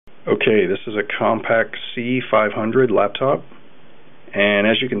Okay, this is a Compaq C500 laptop, and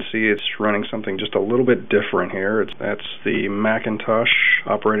as you can see, it's running something just a little bit different here. That's the Hackintosh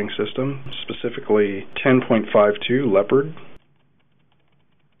operating system, specifically 10.5.2 Leopard.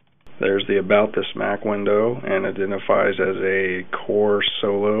 There's the About This Mac window, and identifies as a Core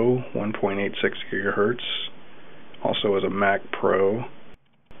Solo 1.86 GHz, also as a Mac Pro.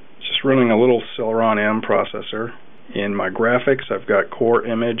 It's just running a little Celeron M processor. In my graphics, I've got Core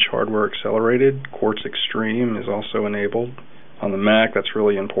Image Hardware Accelerated. Quartz Extreme is also enabled. On the Mac, that's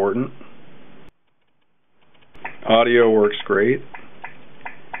really important. Audio works great.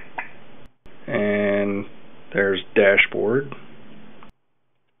 And there's Dashboard.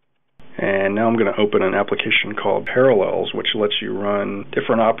 And now I'm going to open an application called Parallels, which lets you run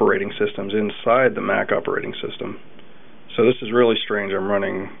different operating systems inside the Mac operating system. So this is really strange. I'm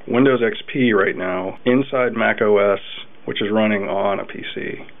running Windows XP right now inside Mac OS, which is running on a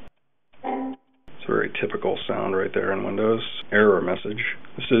PC. It's a very typical sound right there in Windows. Error message.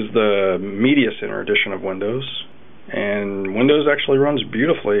 This is the Media Center edition of Windows. And Windows actually runs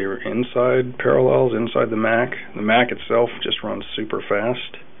beautifully inside Parallels, inside the Mac. The Mac itself just runs super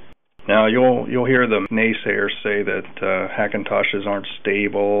fast. Now you'll hear the naysayers say that Hackintoshes aren't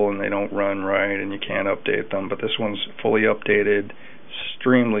stable and they don't run right and you can't update them, but this one's fully updated,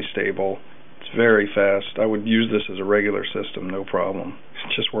 extremely stable, it's very fast. I would use this as a regular system, no problem.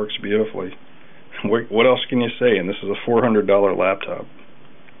 It just works beautifully. What else can you say? And this is a $400 laptop.